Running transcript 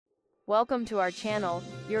Welcome to our channel,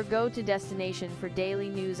 your go-to destination for daily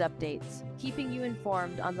news updates, keeping you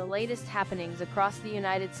informed on the latest happenings across the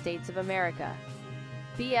United States of America.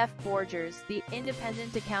 BF Borgers, the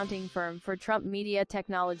independent accounting firm for Trump Media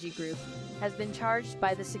Technology Group, has been charged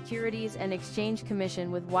by the Securities and Exchange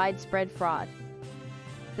Commission with widespread fraud.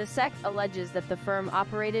 The SEC alleges that the firm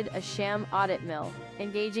operated a sham audit mill,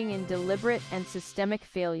 engaging in deliberate and systemic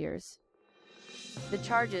failures. The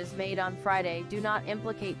charges made on Friday do not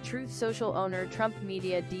implicate Truth Social owner Trump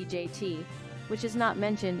Media DJT, which is not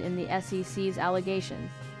mentioned in the SEC's allegations.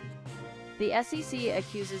 The SEC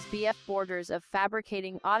accuses BF Borgers of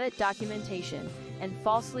fabricating audit documentation and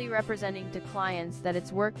falsely representing to clients that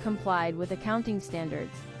its work complied with accounting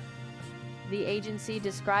standards. The agency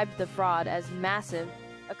described the fraud as massive,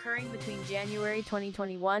 occurring between January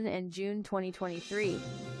 2021 and June 2023,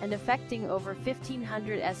 and affecting over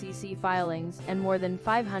 1,500 SEC filings and more than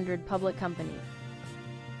 500 public companies.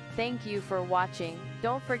 Thank you for watching.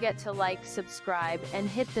 Don't forget to like, subscribe, and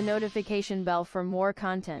hit the notification bell for more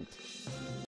content.